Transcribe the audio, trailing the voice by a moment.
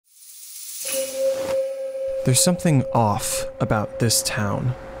There's something off about this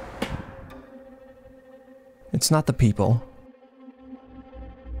town. It's not the people.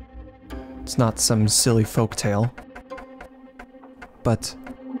 It's not some silly folktale. But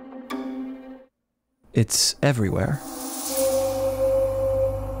it's everywhere.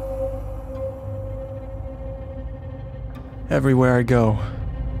 Everywhere I go,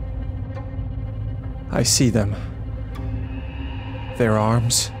 I see them. Their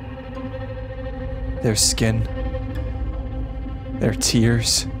arms, their skin, their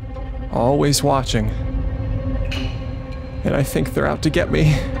tears, always watching. And I think they're out to get me.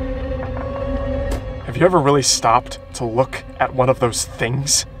 Have you ever really stopped to look at one of those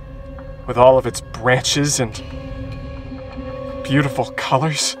things? With all of its branches and beautiful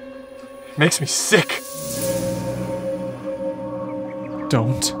colors? It makes me sick.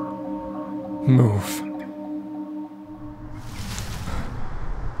 Don't move.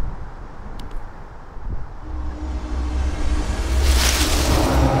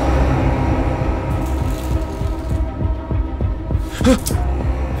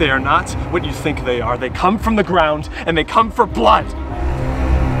 They are not what you think they are. They come from the ground, and they come for blood.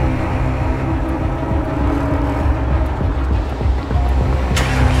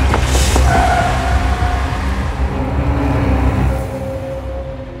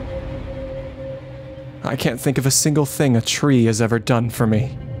 I can't think of a single thing a tree has ever done for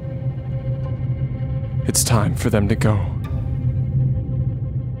me. It's time for them to go.